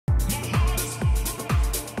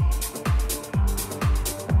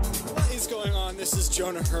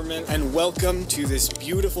Jonah Herman, and welcome to this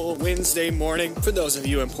beautiful Wednesday morning. For those of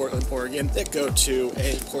you in Portland, Oregon that go to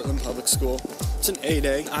a Portland public school, it's an A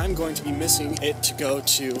day. I'm going to be missing it to go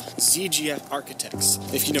to ZGF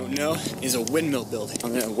Archetechts. If you don't know, is a windmill building.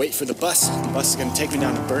 I'm gonna wait for the bus. The bus is gonna take me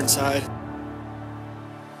down to Burnside.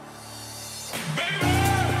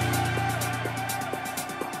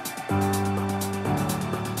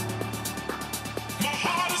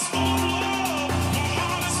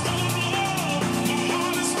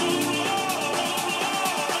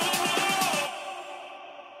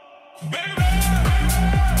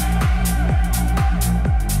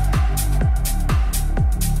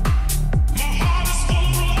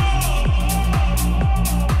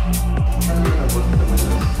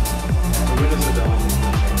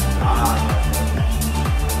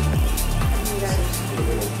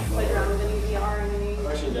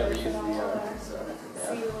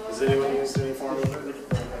 Does anyone use any form of it?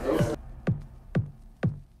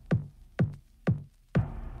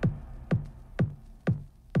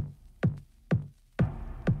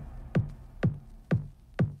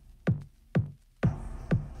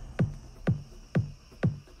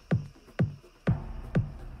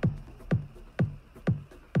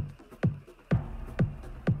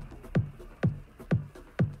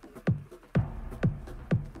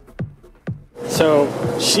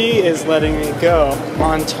 So she is letting me go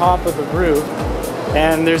on top of the roof,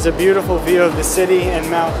 and there's a beautiful view of the city and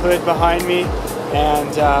Mount Hood behind me,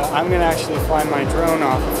 and I'm gonna actually fly my drone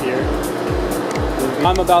off of here.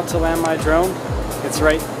 I'm about to land my drone. It's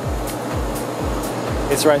right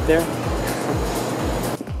there.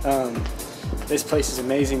 This place is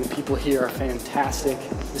amazing. The people here are fantastic.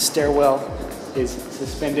 The stairwell is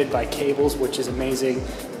suspended by cables, which is amazing.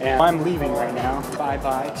 And I'm leaving right now.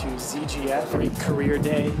 Bye-bye to ZGF. Great career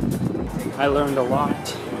day. I learned a lot.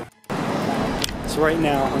 So right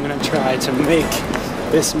now, I'm gonna try to make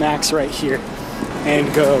this max right here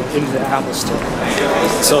and go into the Apple Store.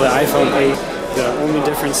 So the iPhone 8, the only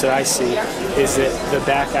difference that I see is that the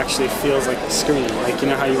back actually feels like the screen. Like, you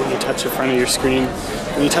know how when you touch the front of your screen,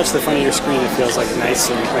 when you touch the front of your screen, it feels like nice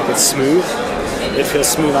and like it's smooth. It feels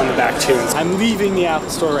smooth on the back too. I'm leaving the Apple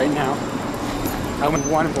Store right now. I went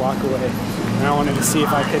 1 block away, and I wanted to see if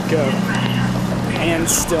I could go and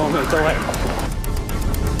still make the light.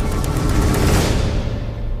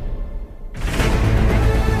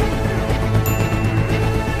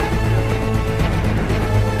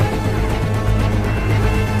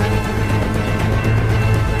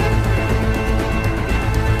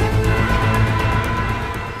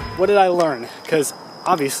 What did I learn? Because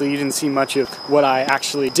obviously you didn't see much of what I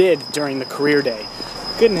actually did during the career day.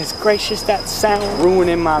 Goodness gracious, that sound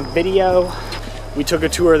ruining my video. We took a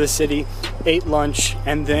tour of the city, ate lunch,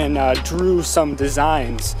 and then drew some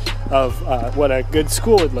designs of what a good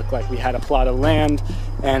school would look like. We had a plot of land,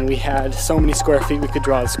 and we had so many square feet we could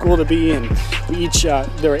draw the school to be, and we each,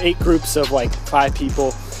 there were 8 groups of like 5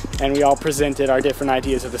 people, and we all presented our different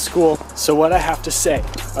ideas of the school. So what I have to say,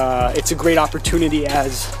 it's a great opportunity,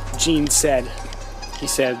 as Gene said. He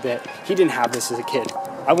said that he didn't have this as a kid.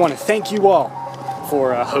 I want to thank you all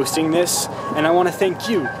for hosting this, and I want to thank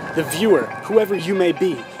you, the viewer, whoever you may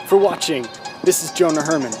be, for watching. This is Jonah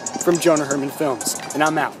Herman from Jonah Herman Films, and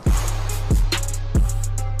I'm out.